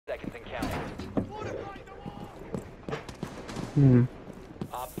Hmm.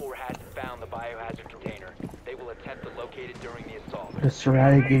 Op 4 hasn't found the biohazard container. They will attempt to locate it during the assault. The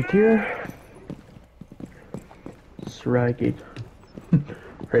Serrata gate here. Serrata gate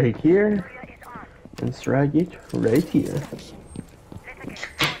right here. And Serrata gate right here.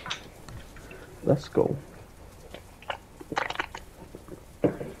 Let's go.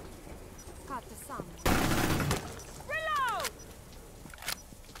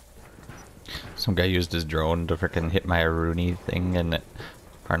 Some guy used his drone to frickin' hit my Rooney thing, and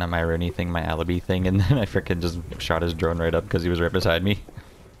or not my Rooney thing, my alibi thing, and then I frickin' just shot his drone right up because he was right beside me.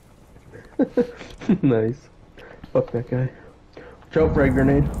 Nice. Fuck that guy. Watch out, frag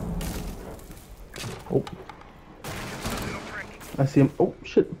grenade. Oh. I see him. Oh,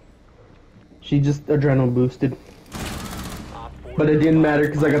 shit. She just adrenaline boosted. But it didn't matter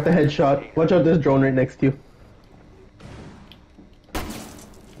because I got the headshot. Watch out, there's a drone right next to you.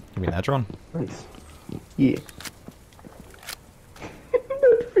 You mean that drone? Nice. Yeah.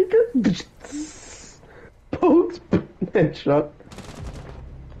 Pokes. Headshot.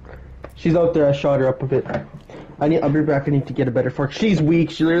 She's out there. I shot her up a bit. I'll be back. I need to get a better fork. She's weak.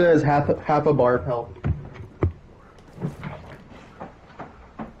 She literally has half a bar of health.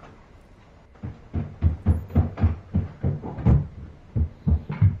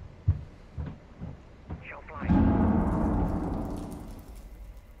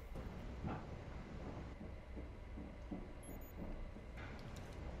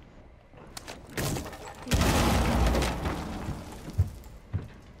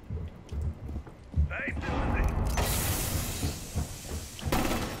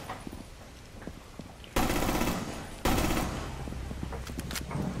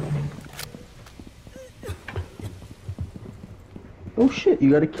 Oh shit, you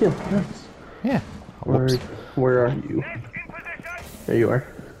got a kill. Nice. Yeah. Where are you? There you are.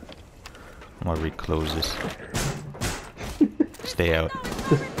 I'm gonna reclose this. Stay out.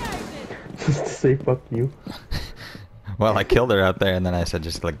 Just to say fuck you. Well, I killed her out there, and then I said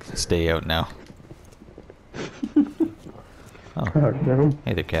just like stay out now. Oh. No.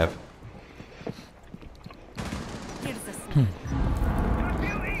 Hey there, Kev.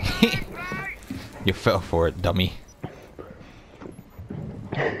 You fell for it, dummy.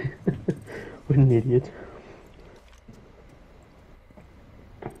 What an idiot.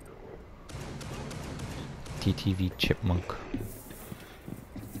 TTV chipmunk.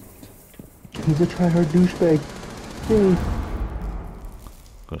 He's a tryhard douchebag. Yay.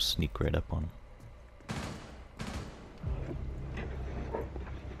 Go sneak right up on him.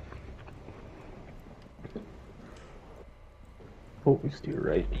 Oh, he's to your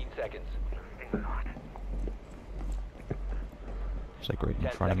right. 15 seconds. It's like right in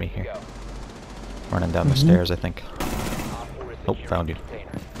front of me here. Go. Running down the stairs, I think. Oh, found you.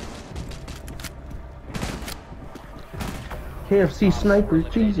 KFC sniper,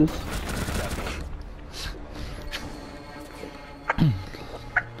 Jesus. And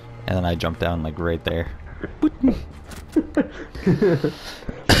then I jumped down like right there.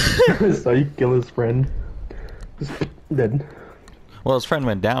 I saw you kill his friend. Just dead. Well, his friend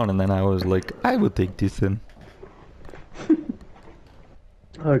went down, and then I was like, I will take this in.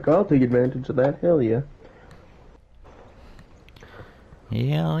 Like, I'll take advantage of that. Hell yeah.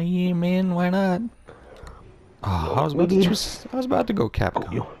 Hell yeah, man. Why not? Oh, I was about to go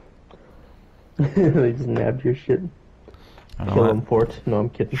Capcom. They just nabbed your shit. Kill him for it. No, I'm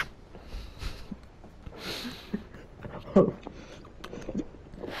kidding.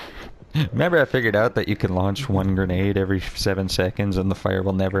 Remember, I figured out that you can launch one grenade every 7 seconds, and the fire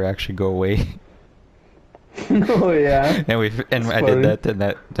will never actually go away. Oh yeah. And I did that, and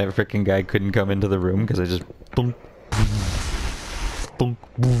that freaking guy couldn't come into the room because I just boom, boom,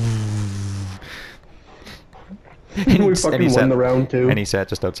 boom. And we fucking won the round too. And he sat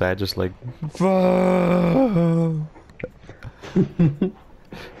just outside, just like, fuck.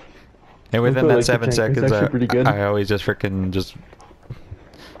 And within that 7 seconds, I always just freaking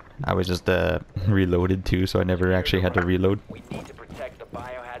I was just reloaded too, so I never actually had to reload. We need to protect the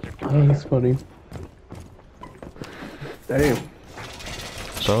biohazard Oh, container. that's funny. Damn.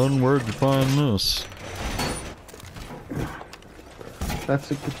 Son, where'd you find this?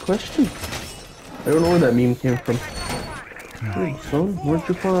 That's a good question. I don't know where that meme came from. Hey, son, where'd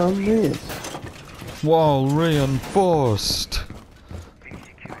you find this? Wall reinforced.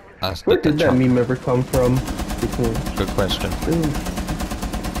 Where did that meme ever come from? Good question.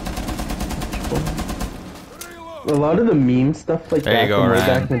 A lot of the meme stuff like that from way Ryan.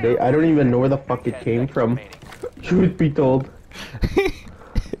 back in the day, I don't even know where the fuck it came from. Truth be told.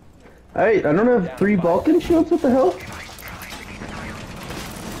 I don't have 3 Vulcan shields, what the hell?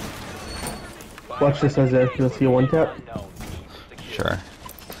 Watch this, Isaiah, you'll see a one tap. Sure.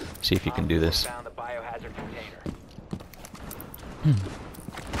 See if you can do this. Found the biohazard container.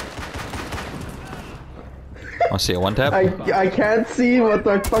 Want to see a one tap? I can't see what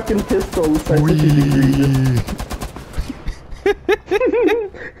that fucking pistol is. I think it's egregious.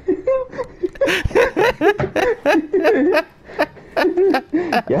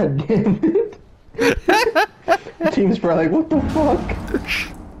 Yeah, damn it. Team's probably like, what the fuck?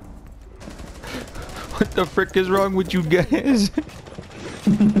 What the frick is wrong with you guys? They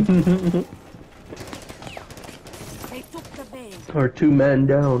took the bait. Or 2 men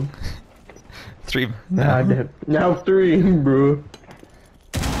down. 3. Nah, damn. Now 3, bro.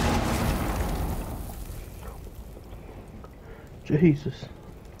 Jesus.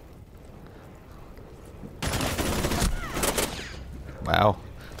 Wow.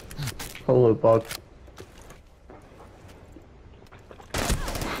 Hello, bug.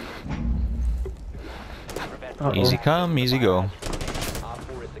 Easy come, easy go. Op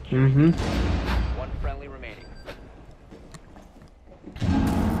 4 is secure. Mm-hmm. One friendly remaining.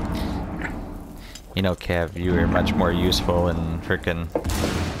 You know, Kev, you are much more useful in frickin'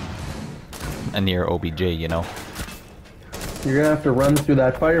 a near OBJ, you know. You're gonna have to run through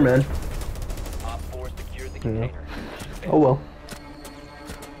that fire, man. Op 4 secured the container. Oh well.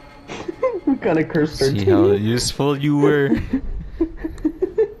 We kinda cursed our See team. how useful you were.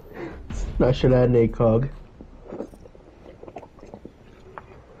 I should add an ACOG.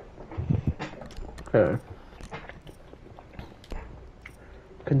 Okay.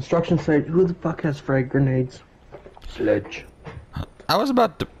 Construction site. Who the fuck has frag grenades? Sledge. I was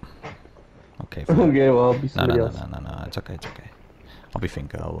about to... Okay, fine. Okay, well, I'll be No, somebody no, else. no, no, no, no, it's okay, it's okay. I'll be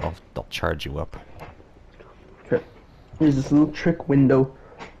thinking, I'll charge you up. Okay. There's this little trick window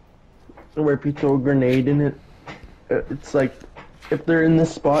where if you throw a grenade in it, it's like, if they're in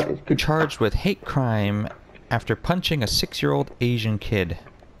this spot, it could... Charged with hate crime after punching a 6-year-old Asian kid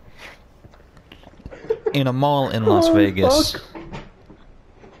in a mall in Las Holy Vegas. fuck.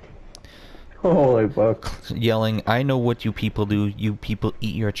 Holy fuck. Yelling, "I know what you people do. You people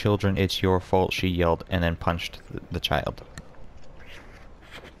eat your children. It's your fault," she yelled, and then punched the child.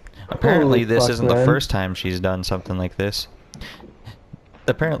 Apparently, Holy this fuck, isn't the man. first time she's done something like this.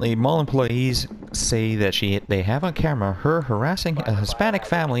 Apparently, mall employees say that they have on camera her harassing a Hispanic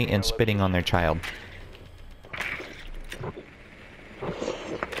family and spitting on their child.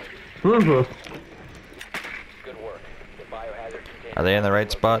 Mm-hmm. Good work. The biohazard container. Are they in the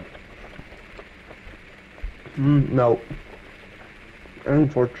right spot? No.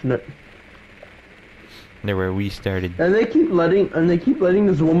 Unfortunate. They're where we started. And they keep letting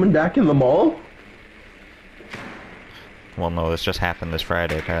this woman back in the mall? Well, no, this just happened this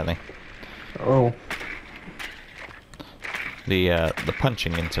Friday, apparently. Oh. The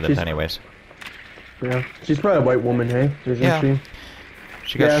punching incident, She's- anyways. Yeah. She's probably a white woman, hey? Isn't Yeah. she?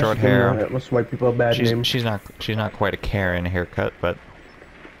 She got short hair. Most white people have bad names. She's not quite a Karen haircut, but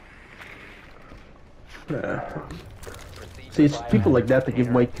See, it's people like that that give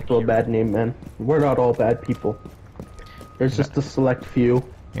white people a bad name, man. We're not all bad people. There's just a select few.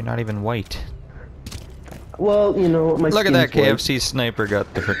 you're not even white. Well, you know, my Look at that skin's white. KFC sniper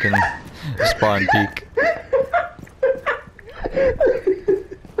got the frickin' spawn peak.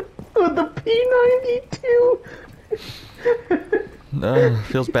 With the P92!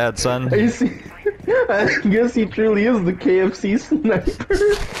 Feels bad, son. I see. I guess he truly is the KFC sniper.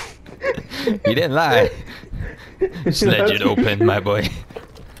 You didn't lie. Sledge it open, my boy.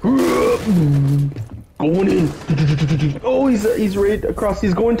 Going in. Oh, he's right across.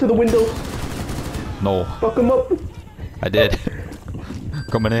 He's going to the window. No, Fuck him up. I did.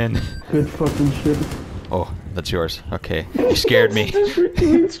 Coming in. Good fucking shit. Oh, that's yours. Okay, you scared me.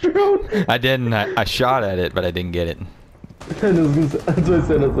 Teammate's drone. I didn't. I shot at it, but I didn't get it. That's what I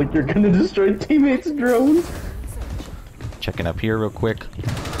said. I was like, you're gonna destroy teammates' drones. Checking up here real quick.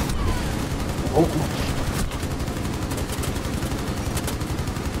 Oh.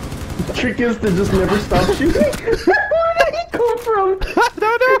 The trick is to just never stop shooting. Where did he come from?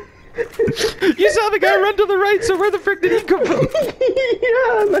 No. You saw the guy run to the right, so where the frick did he come from?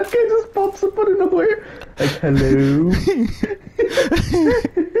 Yeah, that guy just pops up out of nowhere. Like, hello. What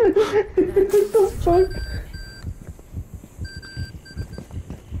the fuck?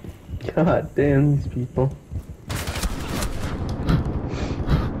 God damn these people.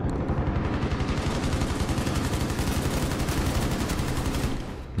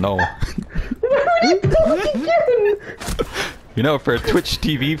 No. You know, for a Twitch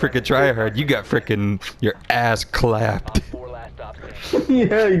TV frickin' tryhard, you got frickin' your ass clapped. Op 4 last stop standing.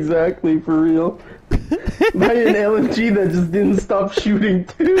 Yeah, exactly, for real. By an LMG that just didn't stop shooting,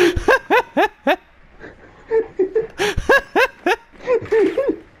 too.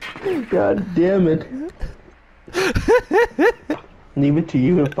 God damn it. Leave it to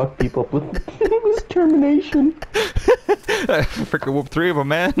you to fuck people up with this termination. I freaking whooped 3 of them,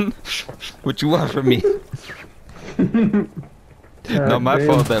 man. What you want from me? Not my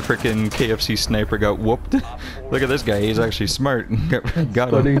fault that freaking KFC sniper got whooped. Look at this guy, he's actually smart.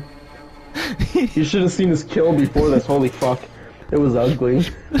 Got him. You should have seen his kill before this, holy fuck. It was ugly.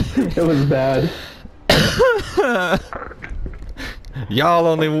 It was bad. We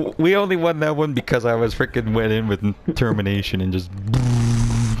only won that one because I was freaking went in with termination and just.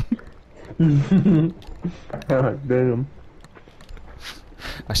 God damn.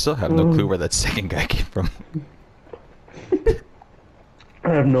 I still have no clue where that second guy came from. I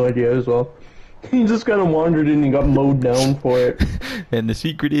have no idea as well. He just kind of wandered in and got mowed down for it. And the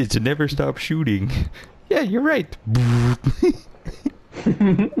secret is to never stop shooting. Yeah, you're right.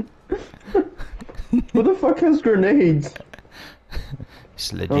 Who the fuck has grenades?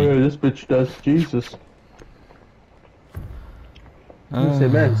 Sledgy. Oh yeah, this bitch does. Jesus. I say,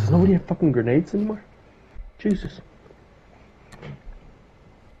 man, does nobody have fucking grenades anymore? Jesus.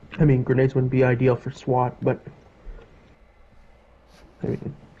 I mean, grenades wouldn't be ideal for SWAT, but... I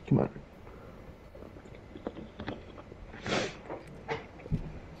mean, come on.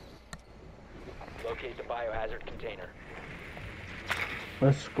 Locate the biohazard container.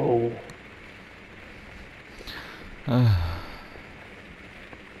 Let's go.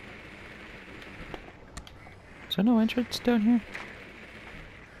 Is there no entrance down here?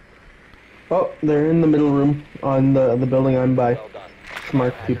 Oh, they're in the middle room on the building I'm by. Well done.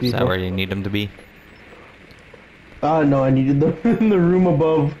 Smart people. Is that where you need them to be? No, I needed them in the room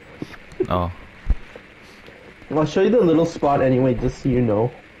above. Oh. I'll show you the little spot anyway, just so you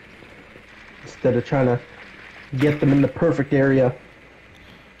know. Instead of trying to get them in the perfect area.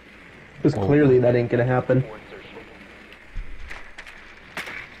 Because clearly that ain't gonna happen. For insertion.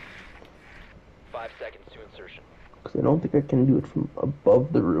 5 seconds to insertion. Because I don't think I can do it from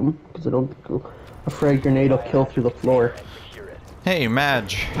above the room. Because I don't think a frag grenade will kill through the floor. Secure it. Hey,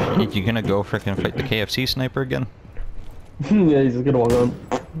 Madge. You gonna go frickin' fight the KFC sniper again? Yeah, he's just gonna walk on.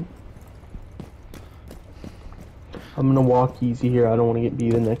 I'm gonna walk easy here. I don't want to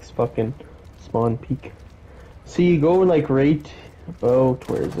be the next fucking spawn peak. See, you go like right. Oh,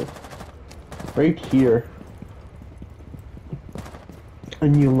 where is it? Right here.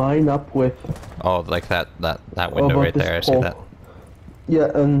 And you line up with. Oh, like that window right there. I see that. Yeah,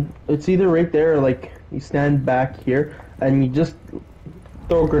 and it's either right there or like you stand back here and you just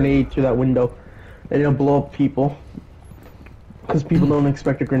throw a grenade through that window, and it'll blow up people. Because people don't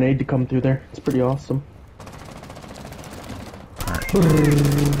expect a grenade to come through there. It's pretty awesome.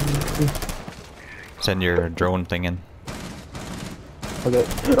 Send your drone thing in. Okay.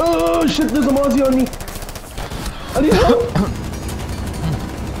 Oh shit, there's a Mozzie on me! I need help!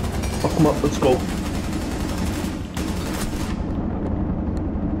 Fuck him up, let's go.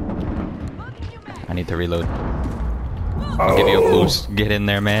 I need to reload. I'll give you a boost. Get in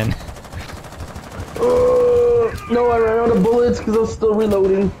there, man. No, I ran out of bullets because I was still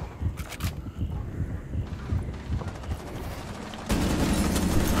reloading.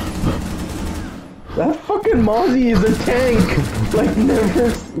 That fucking Mozzie is a tank! Like never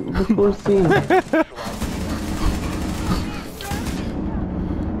before seen.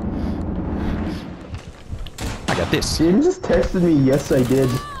 I got this. James just texted me, yes I did.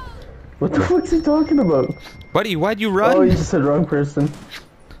 What the fuck's he talking about? Buddy, why'd you run? Oh, you just said wrong person.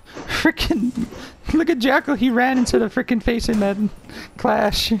 Frickin' look at Jackal, he ran instead of frickin' facing that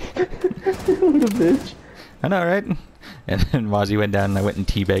clash. What a bitch. I know, right? And then Mozzie went down and I went and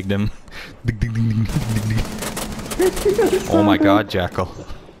teabagged him. Oh my god, Jackal.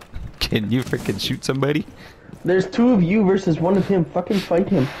 Can you frickin' shoot somebody? There's 2 of you versus 1 of him. Fucking fight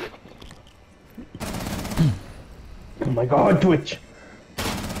him. Oh my god, Twitch.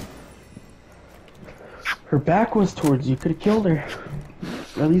 Her back was towards you. Could have killed her.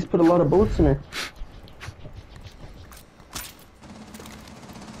 At least put a lot of bullets in her.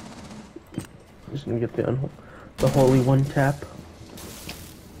 Just gonna get the holy one tap.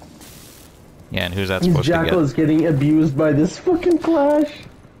 Yeah, and who's that supposed to Jackal get? is getting abused by this fucking clash.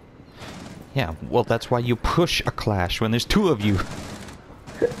 Yeah, well that's why you push a clash when there's 2 of you.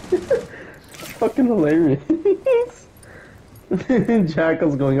 Fucking hilarious.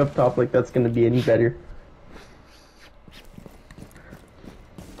 Jackal's going up top like that's gonna be any better.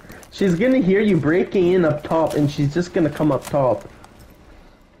 She's gonna hear you breaking in up top and she's just gonna come up top.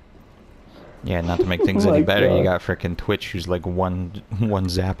 Yeah, not to make things Oh any my better, you God. got frickin' Twitch who's like one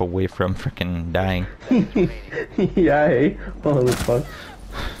zap away from frickin' dying. Yeah, hey. Holy fuck.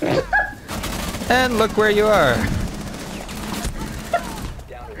 And look where you are.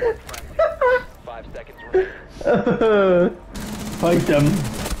 Down to 1 friendly. Fight them.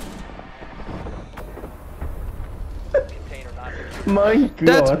 Container not secured. My God.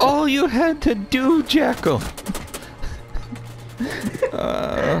 That's all you had to do, Jackal.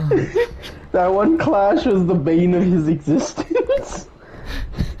 That one clash was the bane of his existence.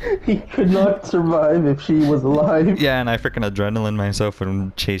 He could not survive if she was alive. Yeah, and I freaking adrenaline myself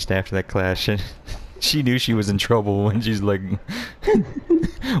and chased after that clash. And she knew she was in trouble when she's like,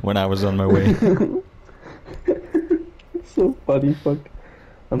 when I was on my way. So funny, fuck.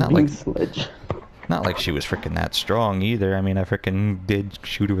 I'm Not being like- Sledge. Not like she was freaking that strong either. I mean, I freaking did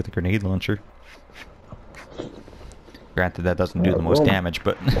shoot her with a grenade launcher. Granted, that doesn't do the most well. damage,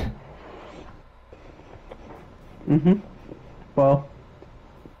 but Well.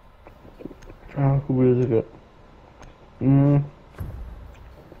 Who is it?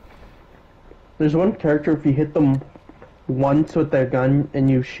 There's one character, if you hit them once with their gun and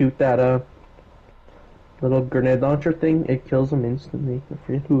you shoot that little grenade launcher thing, it kills them instantly. I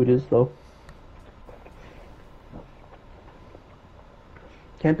forget who it is though.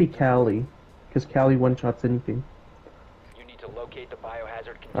 Can't be Callie, because Callie one-shots anything. You need to locate the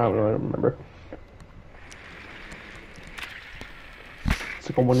biohazard I don't know, I container. don't remember. It's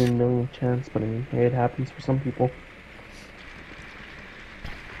like a 1 in a million chance, but I mean, hey, it happens for some people.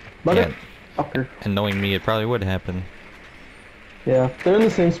 Yeah. Motherfucker. and knowing me, it probably would happen. Yeah, they're in the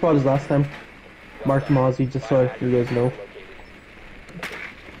same spot as last time. Mark Mozzie, just so you guys know.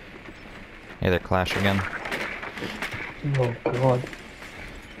 Hey, they're clash again. Oh God.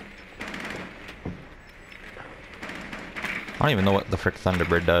 I don't even know what the frick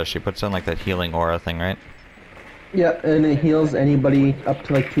Thunderbird does. She puts on like that healing aura thing, right? Yeah, and it heals anybody up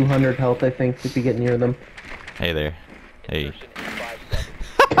to like 200 health, I think, if you get near them. Hey there. Hey. Insertion in 5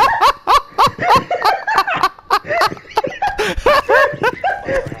 seconds.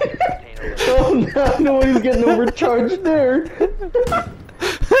 Oh no, nobody's getting overcharged there.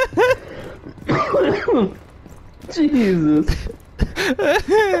 Jesus.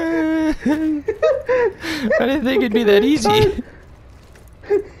 I didn't think it'd be that easy.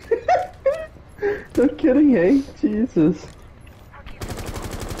 No kidding, hey? Jesus.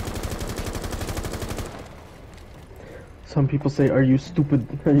 Some people say, are you stupid?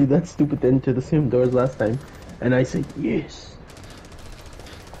 Are you that stupid to enter the same doors last time? And I say, yes.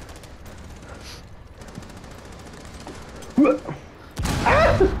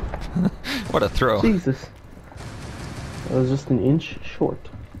 What a throw. Jesus. That was just an inch short.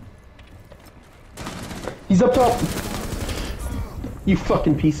 He's up top! You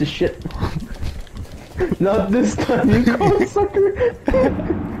fucking piece of shit. Not this time, you cocksucker!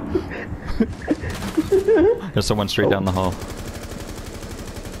 There's someone straight down the hall.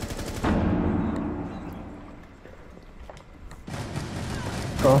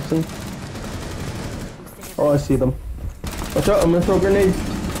 Crossing. Oh, I see them. Watch out, I'm gonna throw a grenade.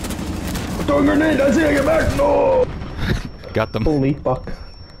 I'm throwing a grenade, I see I get back! No! Got them. Holy fuck.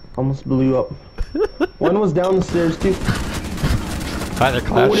 Almost blew you up. One was down the stairs too. Hi there,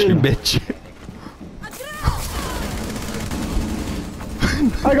 Clash, you in. bitch.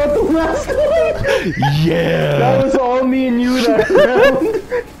 I got the last one! Yeah! That was all me and you that round.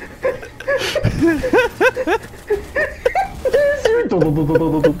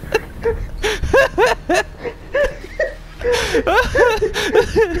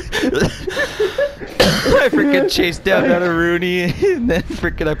 I freaking chased down a Rooney, and then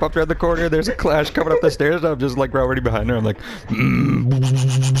freaking I popped around the corner. There's a Clash coming up the stairs, and I'm just like already behind her. I'm like,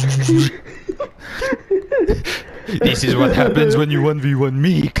 this is what happens when you 1v1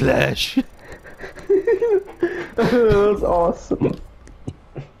 me, Clash. That was awesome.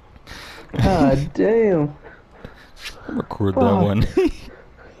 God damn. Record that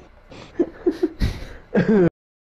one.